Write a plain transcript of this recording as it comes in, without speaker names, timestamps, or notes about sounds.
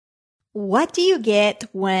What do you get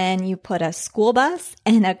when you put a school bus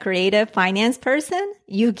and a creative finance person?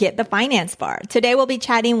 You get the finance bar. Today we'll be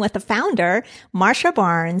chatting with the founder, Marsha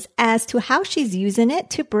Barnes, as to how she's using it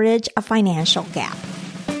to bridge a financial gap.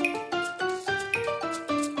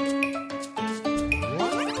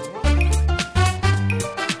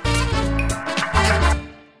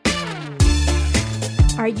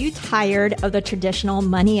 Are you tired of the traditional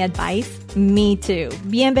money advice? Me too.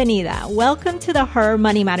 Bienvenida. Welcome to the Her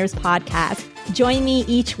Money Matters podcast. Join me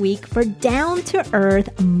each week for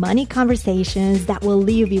down-to-earth money conversations that will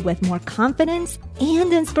leave you with more confidence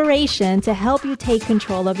and inspiration to help you take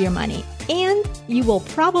control of your money. And you will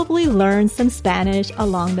probably learn some Spanish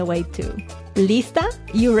along the way too. ¿Lista?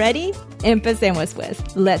 You ready? Empecemos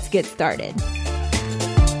pues. Let's get started.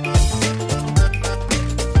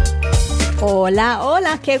 Hola,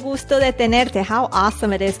 hola, qué gusto de tenerte. How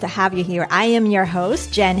awesome it is to have you here. I am your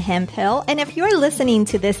host, Jen Hemphill, and if you're listening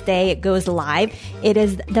to this day, it goes live. It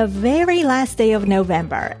is the very last day of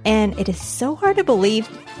November, and it is so hard to believe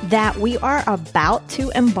that we are about to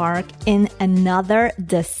embark in another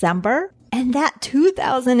December, and that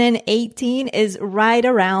 2018 is right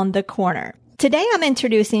around the corner. Today, I'm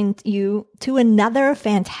introducing you to another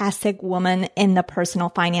fantastic woman in the personal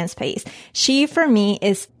finance space. She, for me,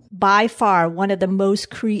 is by far one of the most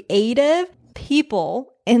creative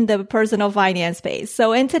people in the personal finance space.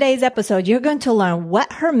 So in today's episode, you're going to learn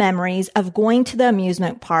what her memories of going to the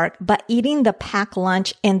amusement park but eating the packed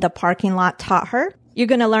lunch in the parking lot taught her. You're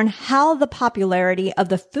going to learn how the popularity of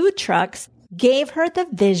the food trucks gave her the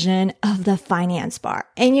vision of the finance bar.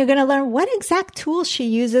 And you're going to learn what exact tools she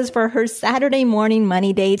uses for her Saturday morning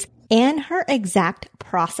money dates and her exact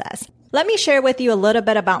process. Let me share with you a little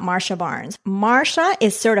bit about Marsha Barnes. Marsha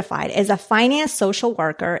is certified as a finance social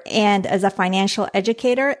worker and as a financial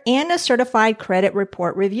educator and a certified credit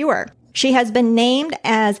report reviewer. She has been named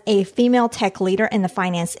as a female tech leader in the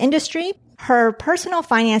finance industry. Her personal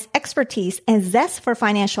finance expertise and zest for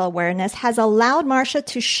financial awareness has allowed Marsha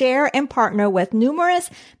to share and partner with numerous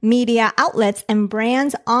media outlets and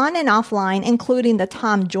brands on and offline, including the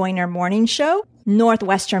Tom Joyner Morning Show,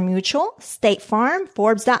 Northwestern Mutual, State Farm,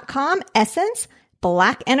 Forbes.com, Essence,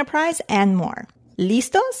 Black Enterprise, and more.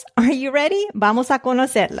 ¿Listos? Are you ready? Vamos a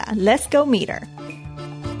conocerla. Let's go meet her.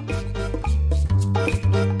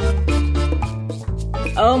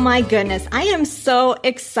 Oh my goodness. I am so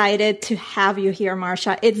excited to have you here,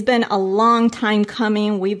 Marsha. It's been a long time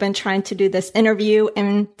coming. We've been trying to do this interview,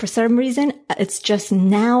 and for some reason, it's just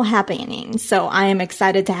now happening. So I am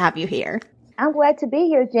excited to have you here. I'm glad to be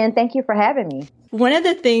here, Jen. Thank you for having me. One of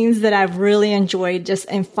the things that I've really enjoyed just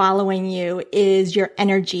in following you is your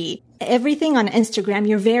energy. Everything on Instagram,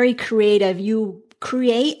 you're very creative. You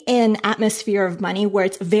create an atmosphere of money where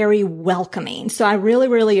it's very welcoming. So I really,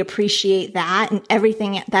 really appreciate that and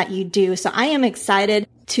everything that you do. So I am excited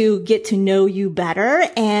to get to know you better.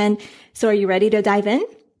 And so are you ready to dive in?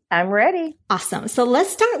 I'm ready. Awesome. So let's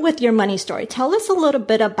start with your money story. Tell us a little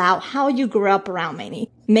bit about how you grew up around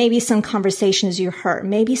money. Maybe some conversations you heard,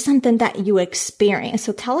 maybe something that you experienced.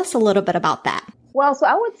 So tell us a little bit about that. Well, so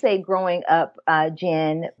I would say growing up,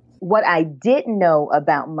 Jen, what I didn't know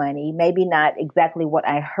about money, maybe not exactly what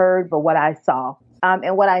I heard, but what I saw.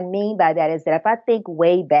 And what I mean by that is that if I think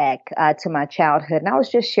way back to my childhood, and I was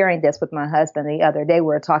just sharing this with my husband the other day, we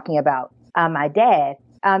were talking about my dad.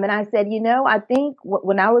 And I said, I think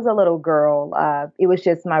when I was a little girl, it was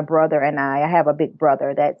just my brother and I have a big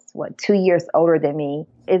brother that's 2 years older than me,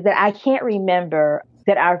 is that I can't remember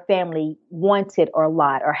that our family wanted a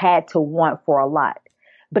lot or had to want for a lot.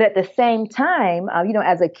 But at the same time,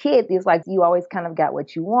 as a kid, it's like you always kind of got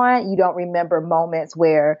what you want. You don't remember moments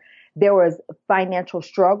where there was financial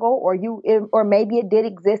struggle or maybe it did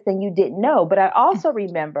exist and you didn't know. But I also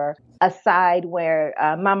remember a side where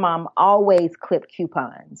my mom always clipped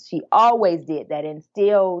coupons. She always did that. And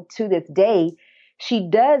still to this day, she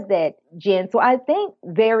does that, Jen. So I think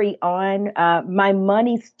very on, my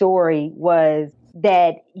money story was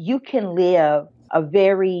that you can live a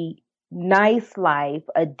very nice life,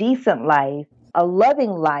 a decent life, a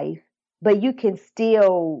loving life, but you can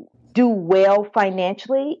still do well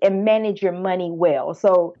financially and manage your money well.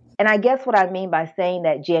 So, and I guess what I mean by saying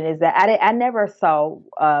that, Jen, is that I never saw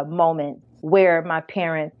a moment where my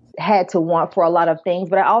parents had to want for a lot of things,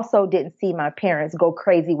 but I also didn't see my parents go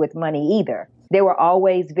crazy with money either. They were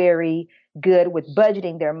always very good with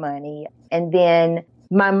budgeting their money. And then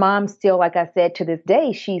my mom still, like I said, to this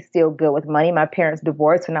day, she's still good with money. My parents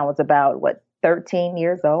divorced when I was about, 13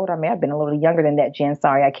 years old. I may have been a little younger than that, Jen.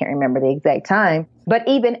 Sorry, I can't remember the exact time. But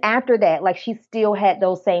even after that, she still had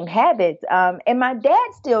those same habits. And my dad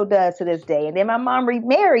still does to this day. And then my mom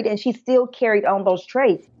remarried and she still carried on those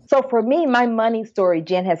traits. So for me, my money story,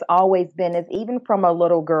 Jen, has always been is even from a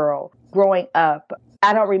little girl growing up,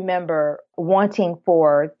 I don't remember wanting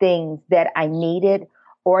for things that I needed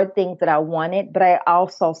or things that I wanted, but I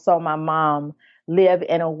also saw my mom live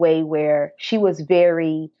in a way where she was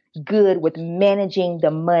very good with managing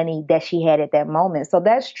the money that she had at that moment. So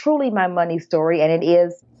that's truly my money story, and it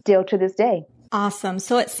is still to this day. Awesome.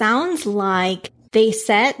 So it sounds like they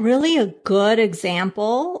set really a good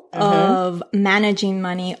example of managing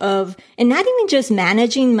money, and not even just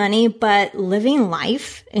managing money, but living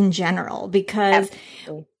life in general, because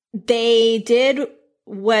Absolutely. They did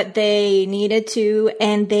what they needed to,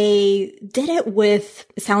 and they did it with,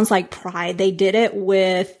 it sounds like pride. They did it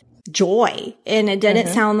with joy, and it didn't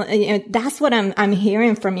sound, that's what I'm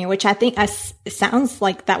hearing from you, which I think sounds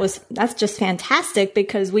like that's just fantastic,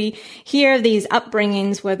 because we hear these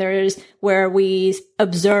upbringings where we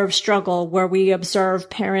observe struggle, where we observe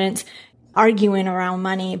parents arguing around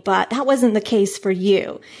money, but that wasn't the case for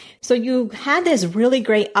you. So you had this really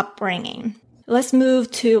great upbringing. Let's move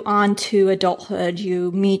on to adulthood.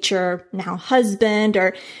 You meet your now husband,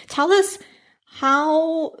 or tell us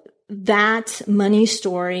how that money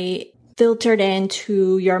story filtered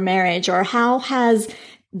into your marriage, or how has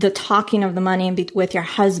the talking of the money with your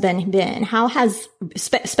husband been? How has,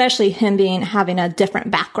 especially him having a different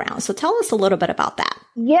background? So tell us a little bit about that.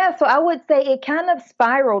 Yeah, so I would say it kind of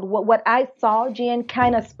spiraled. What I saw, Jen,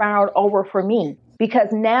 kind of spiraled over for me. Because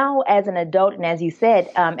now as an adult, and as you said,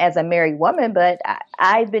 as a married woman, but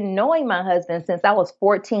I've been knowing my husband since I was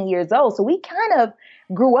 14 years old. So we kind of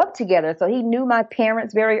grew up together. So he knew my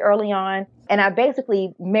parents very early on, and I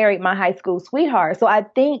basically married my high school sweetheart. So I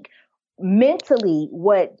think mentally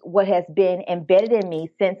what has been embedded in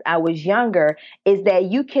me since I was younger is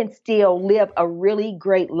that you can still live a really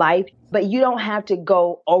great life, but you don't have to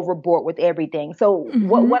go overboard with everything. So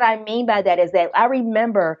what I mean by that is that I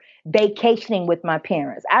remember vacationing with my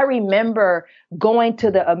parents. I remember going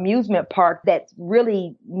to the amusement park that's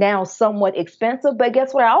really now somewhat expensive, but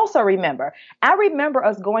guess what I also remember? I remember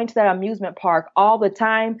us going to that amusement park all the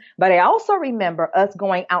time, but I also remember us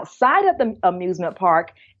going outside of the amusement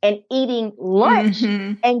park and eating lunch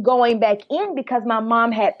and going back in because my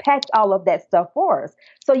mom had packed all of that stuff for us.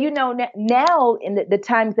 So, now in the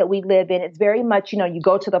times that we live in, it's very much, you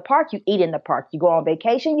go to the park, you eat in the park. You go on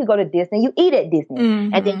vacation, you go to Disney, you eat at Disney.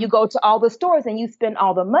 And then you go to all the stores and you spend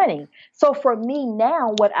all the money. So for me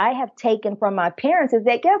now, what I have taken from my parents is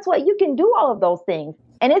that, guess what? You can do all of those things.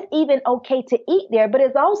 And it's even okay to eat there, but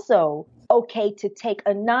it's also okay to take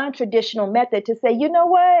a non-traditional method to say, you know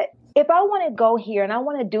what? If I want to go here and I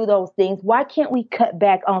want to do those things, why can't we cut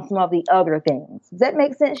back on some of the other things? Does that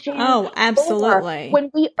make sense, Jen? Oh, absolutely. Or when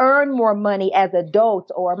we earn more money as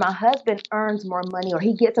adults, or my husband earns more money, or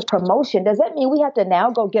he gets a promotion, does that mean we have to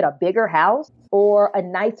now go get a bigger house or a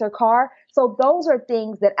nicer car? So those are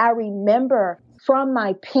things that I remember from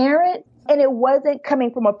my parents, and it wasn't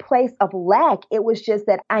coming from a place of lack. It was just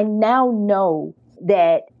that I now know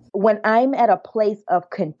that when I'm at a place of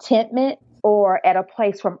contentment, or at a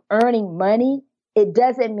place from earning money, it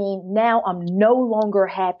doesn't mean now I'm no longer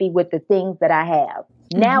happy with the things that I have.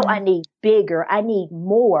 Now I need bigger, I need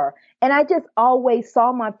more. And I just always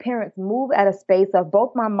saw my parents move out of space of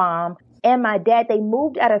both my mom and my dad. They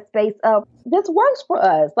moved out of space of, this works for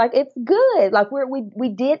us. Like, it's good. Like we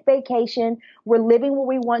did vacation. We're living where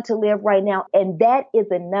we want to live right now. And that is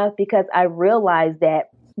enough, because I realized that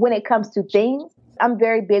when it comes to things, I'm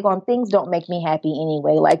very big on things don't make me happy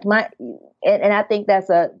anyway. Like and I think that's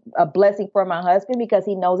a blessing for my husband, because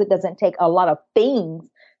he knows it doesn't take a lot of things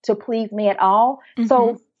to please me at all.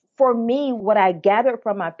 So for me, what I gathered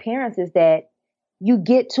from my parents is that you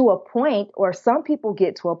get to a point, or some people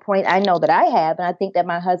get to a point, I know that I have, and I think that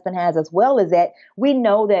my husband has as well, is that we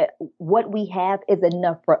know that what we have is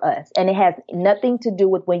enough for us. And it has nothing to do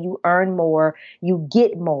with when you earn more, you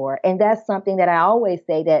get more. And that's something that I always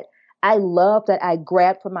say that I love that I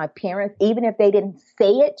grabbed from my parents. Even if they didn't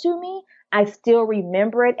say it to me, I still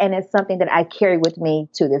remember it. And it's something that I carry with me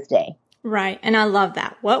to this day. Right. And I love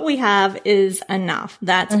that. What we have is enough.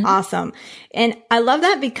 That's awesome. And I love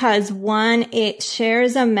that because, one, it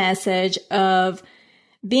shares a message of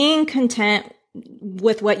being content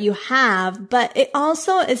with what you have, but it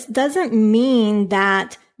also doesn't mean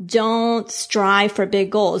that don't strive for big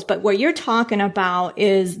goals. But what you're talking about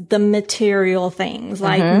is the material things,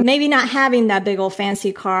 like maybe not having that big old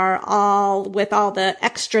fancy car with all the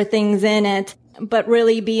extra things in it, but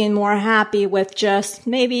really being more happy with just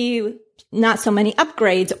maybe not so many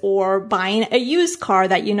upgrades, or buying a used car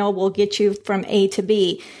that will get you from A to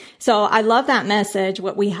B. So I love that message.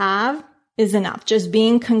 What we have is enough. Just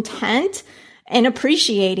being content and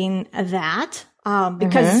appreciating that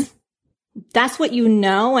because that's what you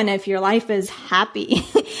know. And if your life is happy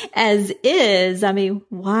as is, I mean,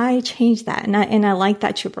 why change that? And I like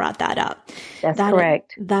that you brought that up. That's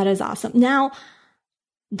correct. That is awesome. Now,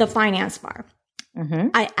 the finance bar.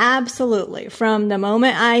 I absolutely, from the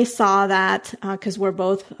moment I saw that, because we're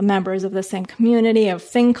both members of the same community of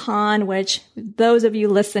FinCon, which those of you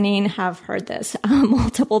listening have heard this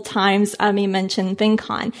multiple times, me mention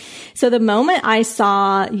FinCon. So the moment I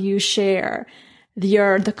saw you share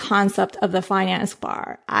the concept of the finance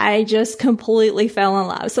bar, I just completely fell in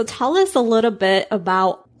love. So tell us a little bit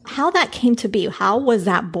about how that came to be. How was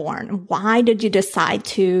that born? Why did you decide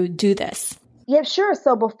to do this? Yeah, sure.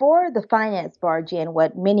 So before the finance bar, Jen,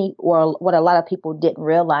 what a lot of people didn't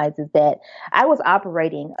realize is that I was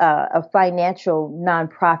operating a financial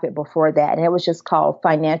nonprofit before that, and it was just called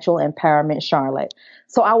Financial Empowerment Charlotte.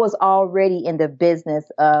 So I was already in the business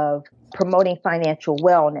of promoting financial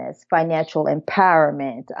wellness, financial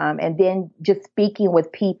empowerment, and then just speaking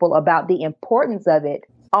with people about the importance of it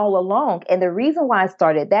all along. And the reason why I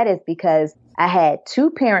started that is because I had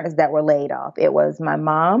two parents that were laid off. It was my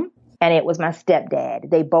mom and it was my stepdad.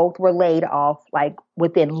 They both were laid off like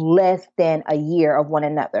within less than a year of one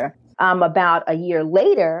another. About a year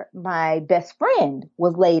later, my best friend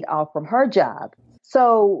was laid off from her job.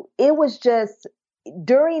 So it was just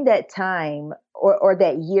during that time or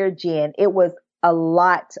that year, Jen, it was a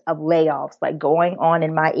lot of layoffs like going on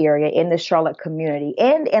in my area, in the Charlotte community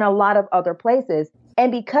and in a lot of other places.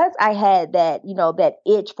 And because I had that, that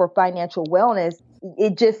itch for financial wellness,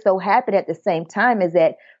 it just so happened at the same time is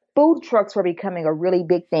that food trucks were becoming a really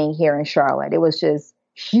big thing here in Charlotte. It was just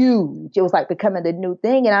huge. It was like becoming the new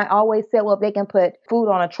thing. And I always said, well, if they can put food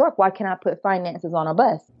on a truck, why can't I put finances on a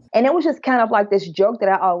bus? And it was just kind of like this joke that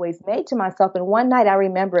I always made to myself. And one night I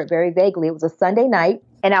remember it very vaguely. It was a Sunday night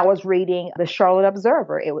and I was reading the Charlotte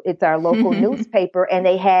Observer. It's our local newspaper. And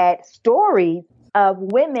they had stories of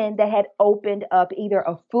women that had opened up either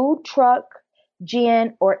a food truck,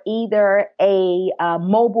 Jen, or either a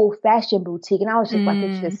mobile fashion boutique. And I was just like,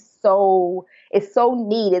 it's so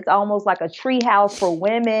neat. It's almost like a tree house for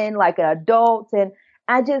women, like adults. And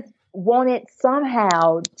I just wanted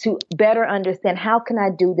somehow to better understand how can I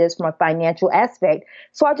do this from a financial aspect.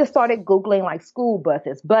 So I just started Googling like school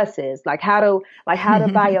buses, like how to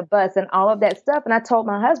buy a bus and all of that stuff. And I told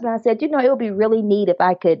my husband, I said, it would be really neat if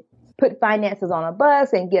I could put finances on a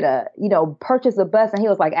bus and get purchase a bus. And he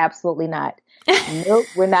was like, absolutely not. Nope,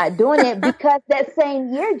 we're not doing it, because that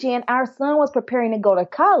same year, Jen, our son was preparing to go to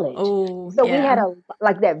college. So we had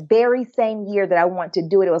that very same year that I want to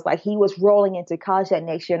do it. It was like he was rolling into college that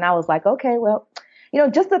next year. And I was like, okay, well,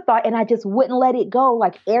 just a thought. And I just wouldn't let it go.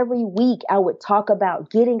 Like every week I would talk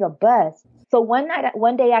about getting a bus. So one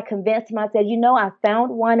day I convinced him, I said, I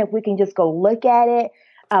found one. If we can just go look at it,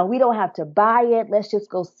 we don't have to buy it. Let's just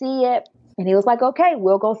go see it. And he was like, okay,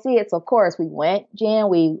 we'll go see it. So of course we went, Jen.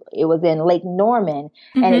 It was in Lake Norman,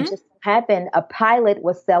 and it just happened a pilot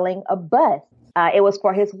was selling a bus. It was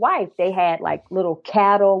for his wife. They had like little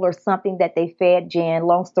cattle or something that they fed, Jen.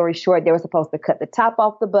 Long story short, they were supposed to cut the top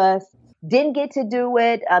off the bus. Didn't get to do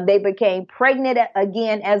it. They became pregnant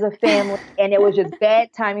again as a family, and it was just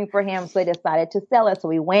bad timing for him. So they decided to sell it. So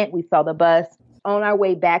we went, we saw the bus. On our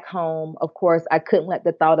way back home, of course, I couldn't let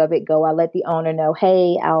the thought of it go. I let the owner know,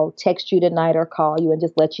 hey, I'll text you tonight or call you and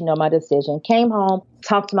just let you know my decision. Came home,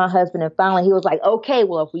 talked to my husband, and finally he was like, okay,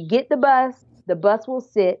 well, if we get the bus will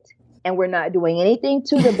sit, and we're not doing anything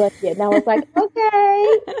to the bus yet. And I was like,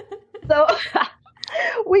 okay. So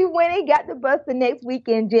we went and got the bus the next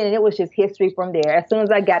weekend, Jen, and it was just history from there. As soon as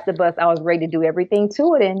I got the bus, I was ready to do everything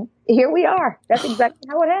to it, and here we are. That's exactly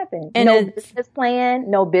how it happened. And no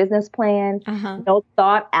business plan, no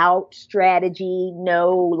thought out strategy,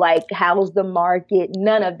 no like how's the market,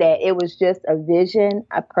 none of that. It was just a vision.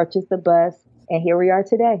 I purchased the bus, and here we are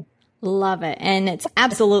today. Love it. And it's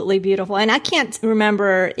absolutely beautiful. And I can't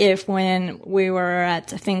remember if when we were at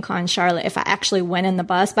FinCon Charlotte, if I actually went in the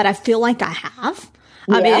bus, but I feel like I have.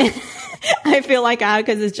 Yeah. I mean, I feel like I have,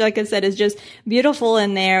 because it's like I said, it's just beautiful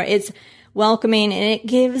in there. It's welcoming, and it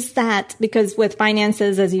gives that, because with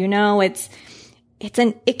finances, as you know, it's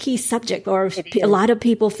an icky subject, or a lot of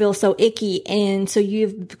people feel so icky. And so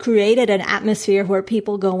you've created an atmosphere where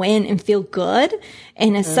people go in and feel good.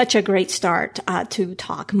 And it's such a great start to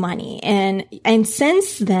talk money. And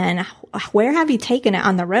since then, where have you taken it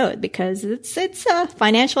on the road? Because it's a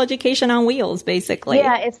financial education on wheels, basically.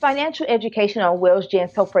 Yeah, it's financial education on wheels, Jen.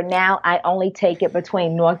 So for now, I only take it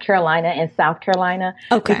between North Carolina and South Carolina.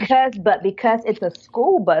 Okay. Because it's a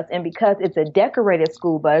school bus, and because it's a decorated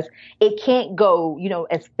school bus, it can't go,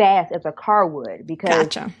 as fast as a car would, because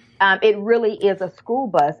It really is a school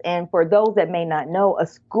bus. And for those that may not know, a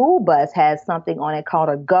school bus has something on it called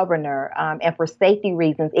a governor. And for safety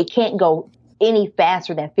reasons, it can't go any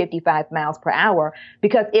faster than 55 miles per hour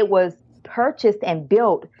because it was purchased and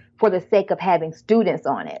built for the sake of having students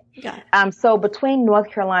on it. So between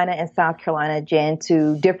North Carolina and South Carolina, Jen,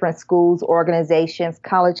 to different schools, organizations,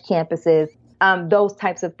 college campuses, those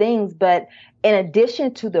types of things. But in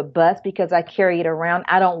addition to the bus, because I carry it around,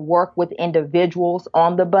 I don't work with individuals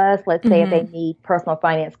on the bus. Let's say if they need personal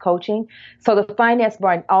finance coaching. So the Finance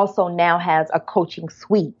Bar also now has a coaching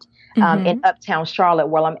suite in Uptown Charlotte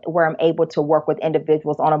where I'm able to work with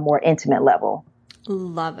individuals on a more intimate level.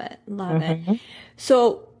 Love it. Love it.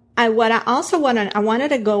 So I wanted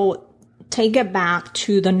to go take it back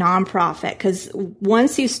to the nonprofit, because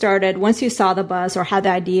once you saw the bus or had the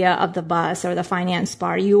idea of the bus or the finance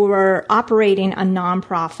bar, you were operating a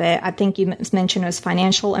nonprofit. I think you mentioned it was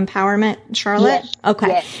Financial Empowerment Charlotte. Yes. Okay.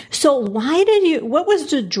 Yes. So what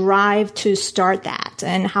was the drive to start that,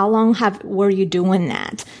 and how long were you doing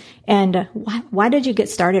that? And why did you get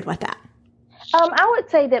started with that? I would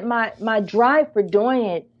say that my drive for doing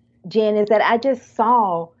it, Jen, is that I just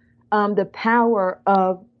saw the power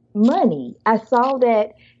of money. I saw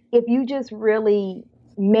that if you just really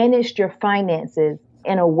managed your finances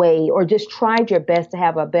in a way, or just tried your best to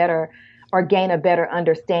have a better or gain a better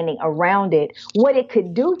understanding around it, what it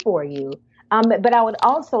could do for you. But I would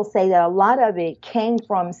also say that a lot of it came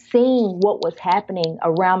from seeing what was happening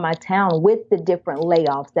around my town with the different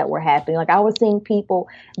layoffs that were happening. Like I was seeing people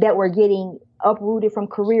that were getting uprooted from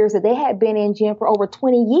careers that they had been in, Jim, for over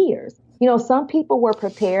 20 years. You know, some people were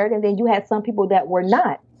prepared, and then you had some people that were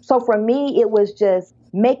not. So for me, it was just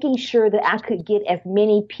making sure that I could get as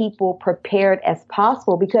many people prepared as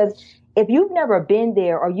possible, because if you've never been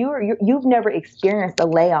there, or you've never experienced a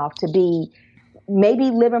layoff, to be maybe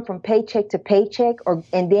living from paycheck to paycheck,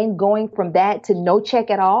 and then going from that to no check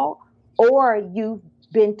at all, or you've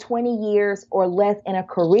been 20 years or less in a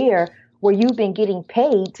career where you've been getting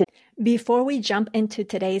paid to. Before we jump into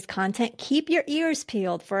today's content, keep your ears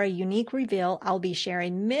peeled for a unique reveal I'll be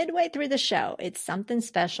sharing midway through the show. It's something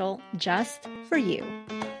special just for you.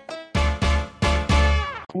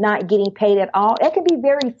 Not getting paid at all, it can be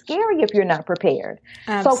very scary if you're not prepared.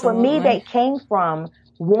 Absolutely. So for me, that came from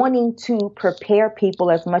wanting to prepare people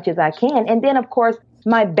as much as I can. And then, of course,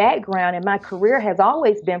 my background and my career has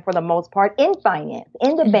always been, for the most part, in finance,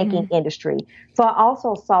 in the banking industry. So I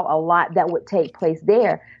also saw a lot that would take place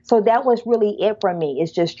there. So that was really it for me,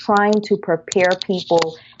 is just trying to prepare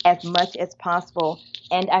people as much as possible.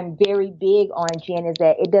 And I'm very big on, Jen, is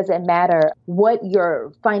that it doesn't matter what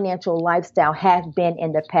your financial lifestyle has been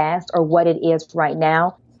in the past or what it is right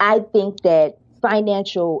now. I think that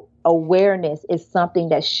financial awareness is something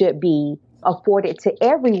that should be afforded to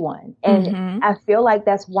everyone. And I feel like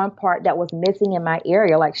that's one part that was missing in my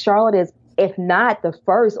area. Like Charlotte is, if not the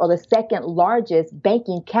first or the second largest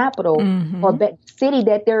banking capital or city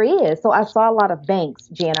that there is. So I saw a lot of banks,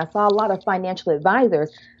 Jen. I saw a lot of financial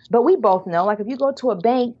advisors. But we both know, like if you go to a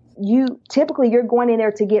bank, you're going in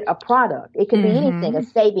there to get a product. It could be anything, a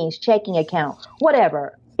savings, checking account,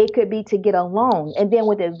 whatever. It could be to get a loan. And then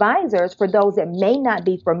with advisors, for those that may not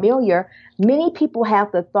be familiar, many people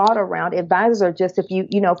have the thought around advisors are just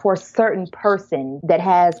for a certain person that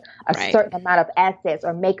has a certain amount of assets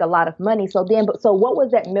or make a lot of money. So what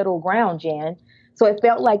was that middle ground, Jan? So it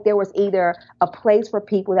felt like there was either a place for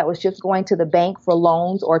people that was just going to the bank for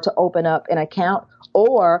loans or to open up an account,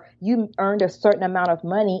 or you earned a certain amount of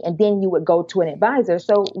money and then you would go to an advisor.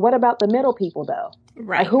 So what about the middle people, though?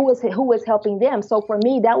 Right. Who was helping them? So for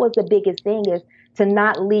me, that was the biggest thing, is to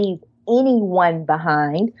not leave anyone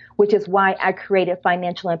behind, which is why I created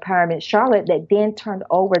Financial Empowerment Charlotte, that then turned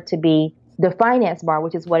over to be the Finance Bar,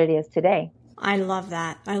 which is what it is today. I love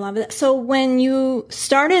that. I love it. So when you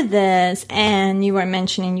started this, and you were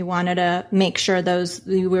mentioning you wanted to make sure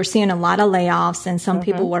you were seeing a lot of layoffs, and some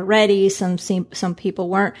people were ready, some people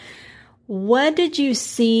weren't. What did you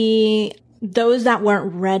see, those that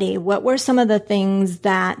weren't ready? What were some of the things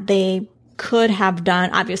that they could have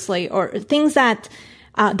done, obviously, or things that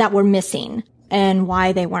were missing, and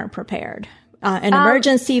why they weren't prepared? An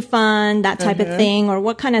emergency fund, that type of thing, or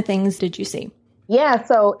what kind of things did you see? Yeah,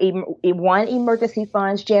 so one, emergency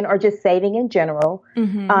funds, Jen, or just saving in general.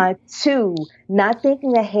 Two, not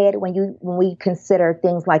thinking ahead when we consider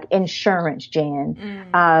things like insurance, Jen,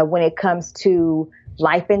 when it comes to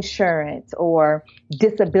life insurance or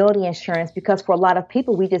disability insurance, because for a lot of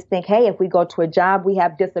people, we just think, hey, if we go to a job, we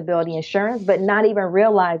have disability insurance, but not even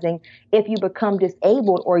realizing if you become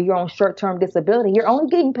disabled or you're on short-term disability, you're only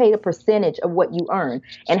getting paid a percentage of what you earn.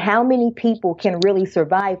 And how many people can really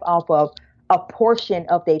survive off of a portion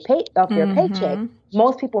of their paycheck.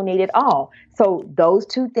 Most people need it all. So those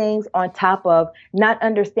two things on top of not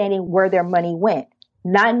understanding where their money went,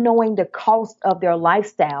 not knowing the cost of their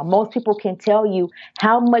lifestyle. Most people can tell you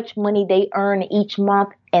how much money they earn each month,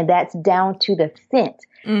 and that's down to the cent.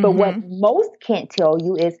 But what most can't tell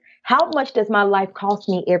you is how much does my life cost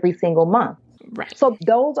me every single month? Right. So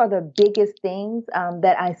those are the biggest things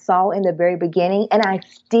that I saw in the very beginning, and I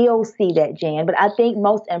still see that, Jan. But I think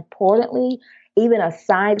most importantly, even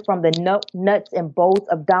aside from the nuts and bolts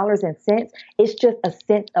of dollars and cents, it's just a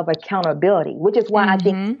sense of accountability, which is why I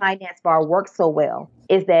think Finance Bar works so well,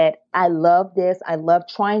 is that I love this. I love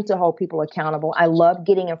trying to hold people accountable. I love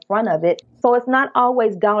getting in front of it. So it's not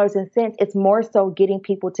always dollars and cents. It's more so getting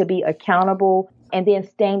people to be accountable and then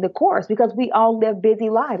staying the course, because we all live busy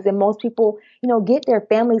lives. And most people, get their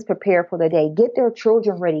families prepared for the day, get their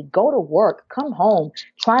children ready, go to work, come home,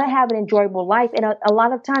 try to have an enjoyable life. And a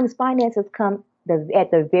lot of times finances come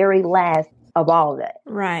at the very last of all of that.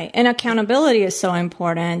 Right. And accountability is so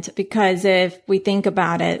important, because if we think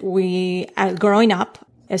about it, growing up,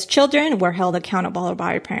 as children, we're held accountable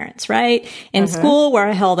by our parents, right? In school,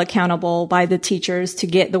 we're held accountable by the teachers to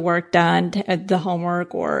get the work done, the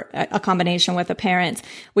homework, or a combination with the parents.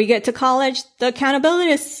 We get to college, the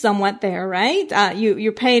accountability is somewhat there, right?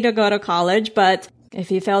 You pay to go to college, but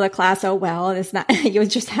if you fail the class, oh well, it's not, you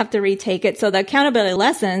just have to retake it. So the accountability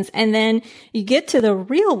lessons, and then you get to the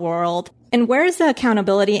real world. And where's the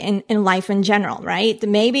accountability in life in general, right?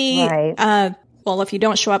 Maybe, well, if you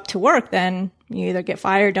don't show up to work, then you either get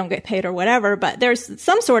fired, don't get paid, or whatever. But there's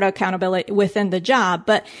some sort of accountability within the job.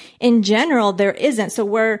 But in general, there isn't.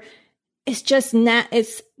 So it's just not,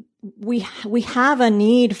 we have a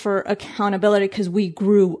need for accountability because we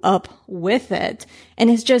grew up with it. And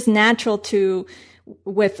it's just natural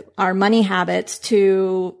with our money habits,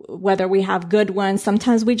 to whether we have good ones,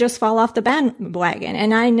 sometimes we just fall off the bandwagon.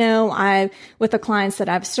 And I know with the clients that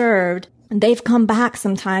I've served, they've come back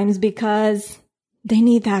sometimes because they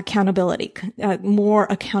need that accountability, more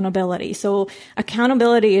accountability. So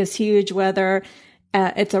accountability is huge, whether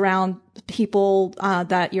it's around people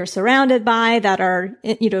that you're surrounded by that are,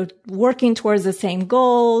 working towards the same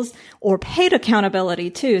goals, or paid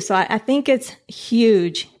accountability too. So I think it's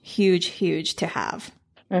huge, huge, huge to have.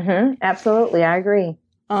 Absolutely. I agree.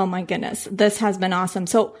 Oh my goodness. This has been awesome.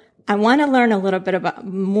 So I want to learn a little bit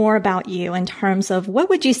more about you in terms of what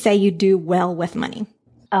would you say you do well with money?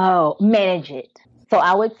 Oh, manage it. So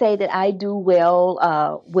I would say that I do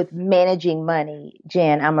well with managing money,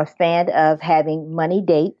 Jen. I'm a fan of having money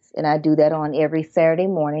dates, and I do that on every Saturday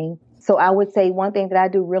morning. So I would say one thing that I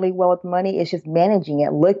do really well with money is just managing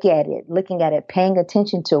it, looking at it, paying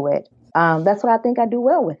attention to it. That's what I think I do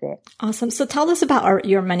well with it. Awesome. So tell us about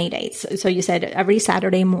your money dates. So you said every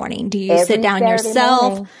Saturday morning. Do you sit down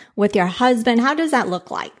yourself with your husband? How does that look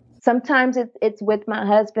like? Sometimes it's with my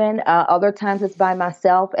husband. Other times it's by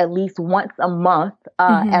myself, at least once a month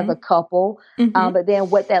as a couple. But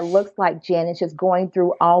then what that looks like, Jen, is just going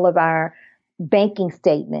through all of our banking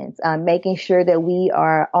statements, making sure that we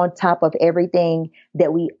are on top of everything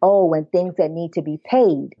that we owe and things that need to be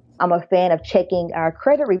paid. I'm a fan of checking our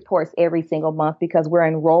credit reports every single month, because we're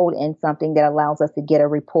enrolled in something that allows us to get a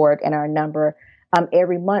report and our number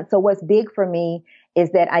every month. So what's big for me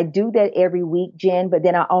is that I do that every week, Jen, but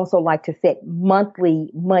then I also like to set monthly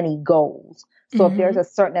money goals. So if there's a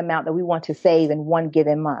certain amount that we want to save in one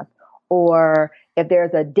given month, or if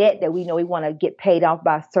there's a debt that we know we want to get paid off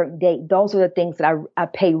by a certain date, those are the things that I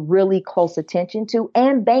pay really close attention to.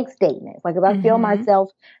 And bank statements. Like if I feel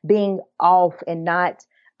myself being off and not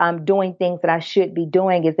doing things that I should be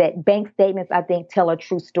doing, is that bank statements, I think, tell a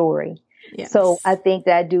true story. Yes. So I think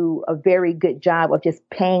that I do a very good job of just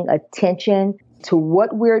paying attention to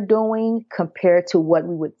what we're doing compared to what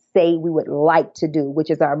we would say we would like to do, which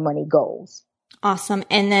is our money goals. Awesome.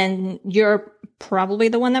 And then you're probably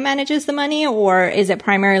the one that manages the money, or is it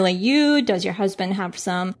primarily you? Does your husband have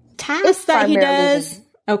some tasks that he does? Me.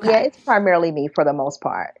 Okay. Yeah, it's primarily me for the most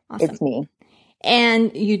part. Awesome. It's me.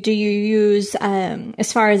 And do you use,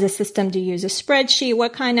 as far as a system, do you use a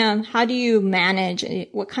spreadsheet? How do you manage?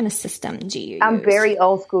 What kind of system do you use? I'm very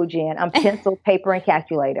old school, Jen. I'm pencil, paper, and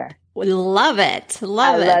calculator. Love it.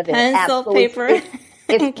 Love it. Pencil, Absolutely. paper,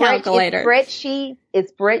 and calculator.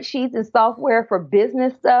 It's spreadsheets and software for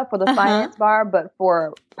business stuff, for the finance bar, but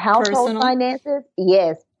for household finances,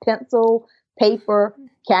 yes, pencil, paper,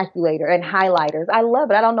 calculator, and highlighters. I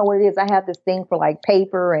love it. I don't know what it is. I have this thing for like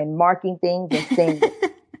paper and marking things and things.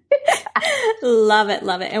 Love it.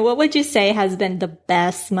 Love it. And what would you say has been the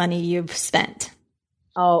best money you've spent?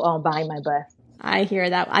 Oh, buying my bus. I hear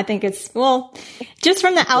that. I think just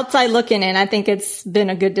from the outside looking in, I think it's been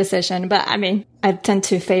a good decision. But I mean, I tend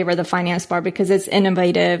to favor the finance bar because it's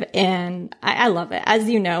innovative and I love it. As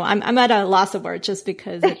you know, I'm at a loss of words just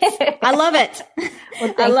because I love it.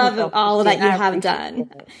 Well, I love all that you have done.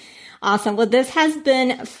 It. Awesome. Well, this has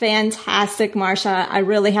been fantastic, Marsha. I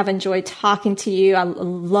really have enjoyed talking to you. I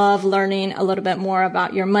love learning a little bit more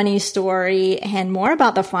about your money story and more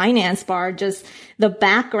about the finance bar, just the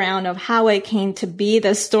background of how it came to be,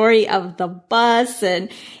 the story of the bus and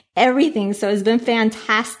everything. So it's been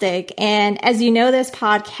fantastic. And as you know, this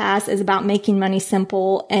podcast is about making money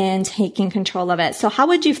simple and taking control of it. So how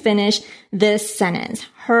would you finish this sentence?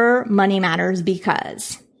 Her money matters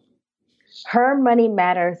because... Her money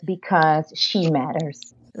matters because she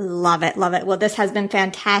matters. Love it. Love it. Well, this has been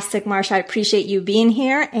fantastic, Marsha. I appreciate you being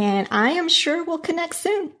here, and I am sure we'll connect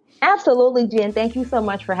soon. Absolutely, Jen. Thank you so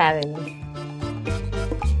much for having me.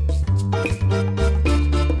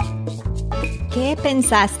 ¿Qué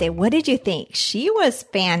pensaste? What did you think? She was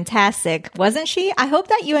fantastic, wasn't she? I hope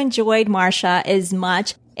that you enjoyed Marsha as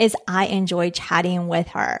much as I enjoyed chatting with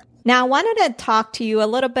her. Now, I wanted to talk to you a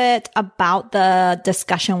little bit about the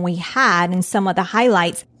discussion we had and some of the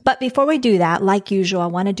highlights. But before we do that, like usual, I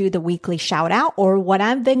want to do the weekly shout out, or what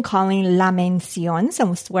I've been calling La Mención,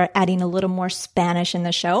 since we're adding a little more Spanish in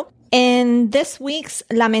the show. And this week's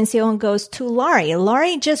La Mención goes to Laurie.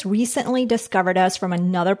 Laurie just recently discovered us from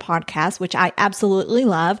another podcast, which I absolutely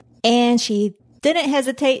love. And she didn't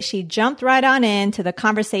hesitate. She jumped right on into the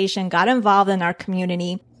conversation, got involved in our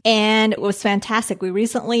community. And it was fantastic. We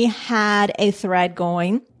recently had a thread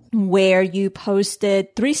going where you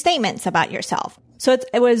posted 3 statements about yourself. So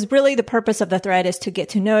it was really the purpose of the thread is to get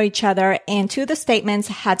to know each other. And 2 of the statements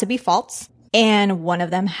had to be false. And 1 of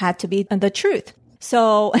them had to be the truth.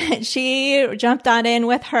 So she jumped on in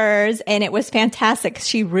with hers and it was fantastic.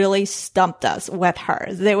 She really stumped us with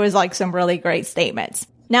hers. There was like some really great statements.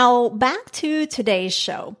 Now back to today's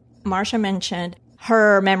show. Marsha mentioned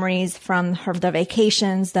her memories from the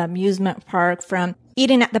vacations, the amusement park, from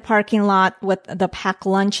eating at the parking lot with the packed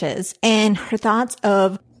lunches, and her thoughts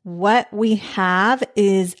of what we have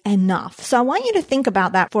is enough. So I want you to think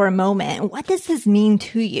about that for a moment. What does this mean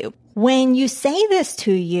to you? When you say this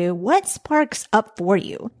to you, what sparks up for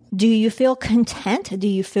you? Do you feel content? Do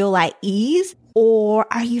you feel at ease? Or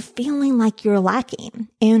are you feeling like you're lacking?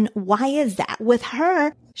 And why is that? With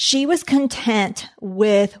her, she was content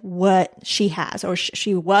with what she has, or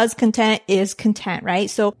she was content, is content, right?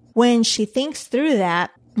 So when she thinks through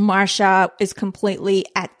that, Marsha is completely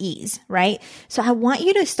at ease, right? So I want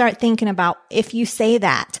you to start thinking about if you say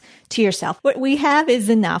that to yourself, what we have is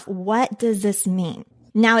enough. What does this mean?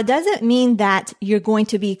 Now, it doesn't mean that you're going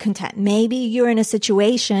to be content. Maybe you're in a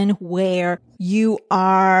situation where you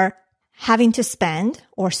are having to spend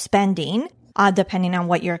or spending, depending on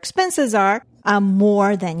what your expenses are,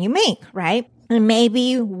 more than you make, right? And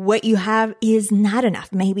maybe what you have is not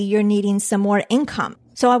enough. Maybe you're needing some more income.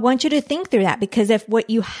 So I want you to think through that, because if what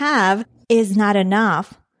you have is not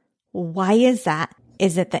enough, why is that?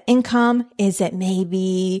 Is it the income? Is it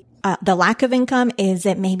maybe the lack of income? Is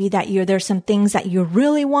it maybe that there's some things that you're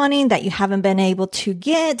really wanting that you haven't been able to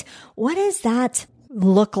get? What does that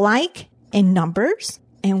look like in numbers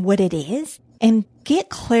and what it is? And get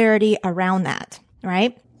clarity around that,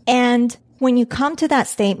 right? And when you come to that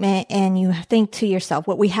statement and you think to yourself,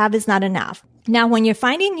 what we have is not enough. Now, when you're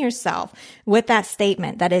finding yourself with that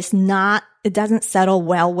statement that it doesn't settle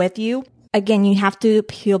well with you, again, you have to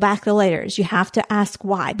peel back the layers. You have to ask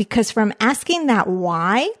why, because from asking that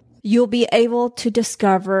why, you'll be able to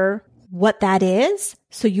discover what that is.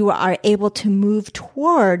 So you are able to move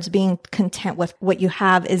towards being content with what you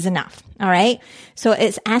have is enough. All right. So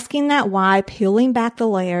it's asking that why, peeling back the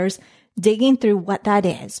layers, digging through what that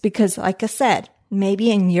is. Because like I said,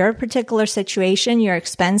 maybe in your particular situation, your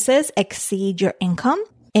expenses exceed your income,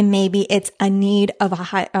 and maybe it's a need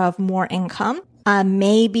of more income.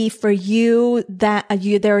 Maybe for you that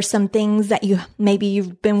there are some things that maybe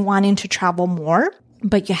you've been wanting to travel more,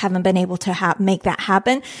 but you haven't been able to make that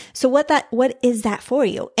happen. So what is that for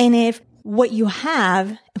you? And if what you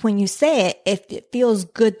have, when you say it, if it feels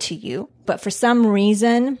good to you, but for some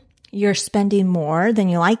reason you're spending more than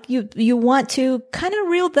you like, you want to kind of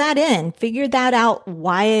reel that in, figure that out,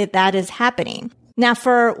 why that is happening. Now,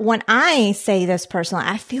 for when I say this personally,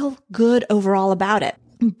 I feel good overall about it.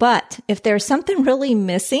 But if there's something really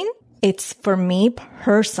missing, it's for me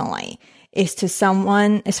personally, is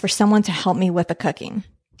for someone to help me with the cooking.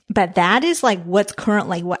 But that is like what's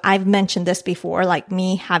currently what I've mentioned this before, like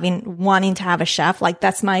me wanting to have a chef. Like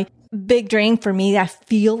that's my big dream for me. I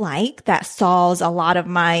feel like that solves a lot of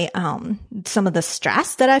my, some of the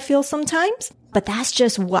stress that I feel sometimes. but that's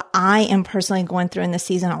just what I am personally going through in this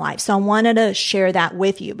season of life. So I wanted to share that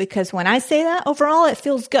with you because when I say that, overall, it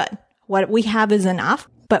feels good. What we have is enough.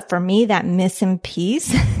 But for me, that missing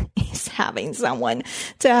piece is having someone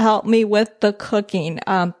to help me with the cooking.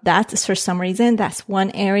 That's for some reason, that's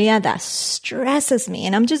one area that stresses me.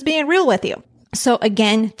 And I'm just being real with you. So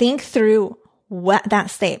again, think through what that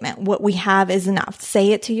statement, what we have is enough.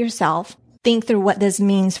 Say it to yourself. Think through what this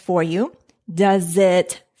means for you. Does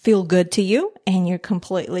it feel good to you and you're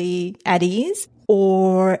completely at ease?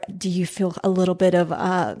 Or do you feel a little bit of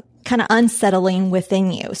kind of unsettling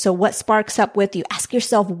within you? So what sparks up with you? Ask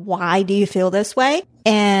yourself, why do you feel this way?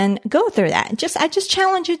 And go through that. I just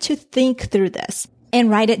challenge you to think through this and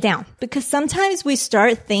write it down, because sometimes we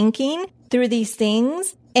start thinking through these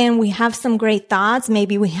things and we have some great thoughts.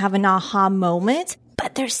 Maybe we have an aha moment,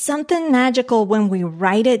 but there's something magical when we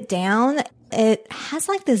write it down. It has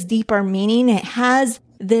like this deeper meaning. It has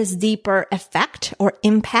this deeper effect or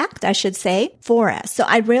impact, I should say, for us. So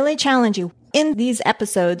I really challenge you in these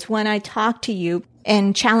episodes when I talk to you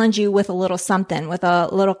and challenge you with a little something, with a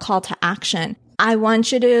little call to action. I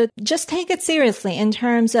want you to just take it seriously in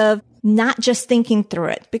terms of not just thinking through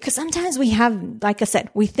it, because sometimes we have, like I said,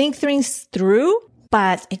 we think things through,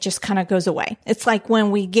 but it just kind of goes away. It's like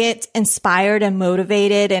when we get inspired and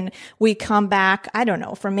motivated and we come back, I don't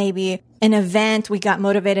know, for maybe an event, we got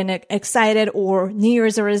motivated and excited, or New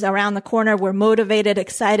Year's is around the corner. We're motivated,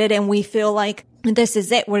 excited, and we feel like this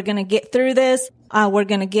is it. We're going to get through this. We're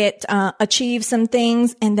going to achieve some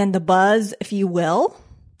things. And then the buzz, if you will,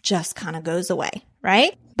 just kind of goes away,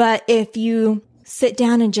 right? But if you sit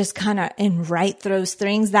down and just kind of and write those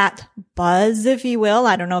things, that buzz, if you will,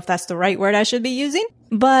 I don't know if that's the right word I should be using,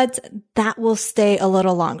 but that will stay a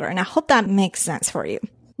little longer. And I hope that makes sense for you.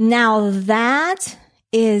 Now that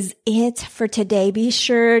is it for today. Be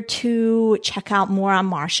sure to check out more on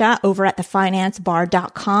Marsha over at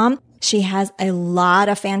thefinancebar.com. She has a lot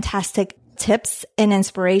of fantastic tips and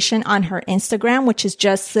inspiration on her Instagram, which is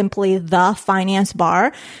just simply The Finance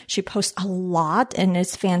Bar. She posts a lot and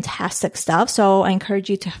it's fantastic stuff. So I encourage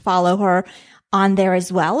you to follow her on there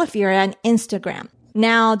as well if you're on Instagram.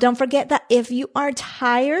 Now, don't forget that if you are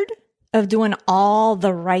tired of doing all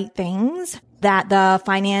the right things that the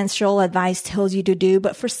financial advice tells you to do,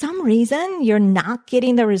 but for some reason you're not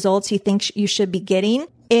getting the results you think you should be getting,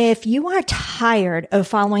 if you are tired of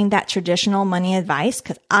following that traditional money advice,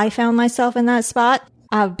 because I found myself in that spot,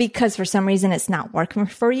 because for some reason it's not working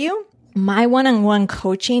for you, my one-on-one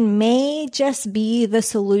coaching may just be the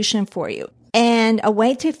solution for you. And a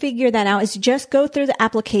way to figure that out is just go through the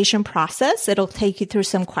application process. It'll take you through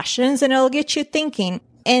some questions and it'll get you thinking.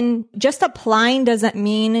 And just applying doesn't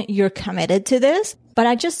mean you're committed to this, but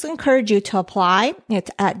I just encourage you to apply.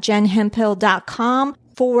 It's at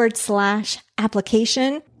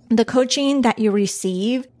jenhemphill.com/application. The coaching that you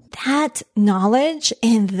receive, that knowledge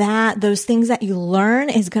and those things that you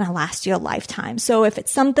learn is going to last you a lifetime. So if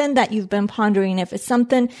it's something that you've been pondering, if it's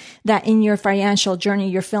something that in your financial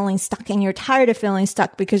journey you're feeling stuck and you're tired of feeling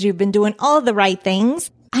stuck because you've been doing all the right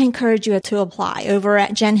things, I encourage you to apply over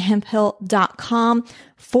at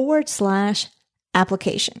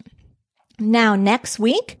jenhemphill.com/application. Now, next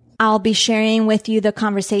week, I'll be sharing with you the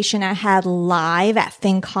conversation I had live at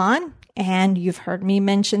FinCon. And you've heard me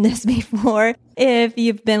mention this before. If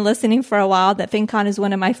you've been listening for a while, that FinCon is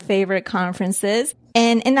one of my favorite conferences.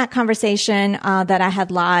 And in that conversation that I had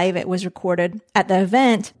live, it was recorded at the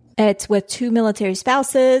event. It's with two military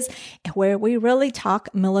spouses where we really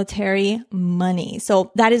talk military money.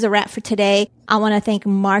 So that is a wrap for today. I want to thank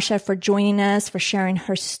Marsha for joining us, for sharing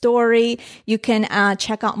her story. You can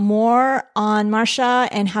check out more on Marsha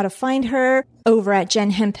and how to find her over at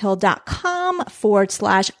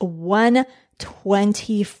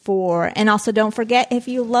jenhemphill.com/124. And also don't forget, if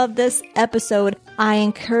you love this episode, I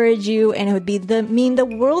encourage you, and it would mean the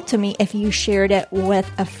world to me if you shared it with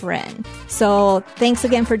a friend. So thanks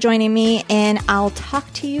again for joining me, and I'll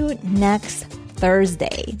talk to you next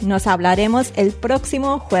Thursday. Nos hablaremos el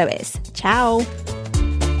próximo jueves. Ciao.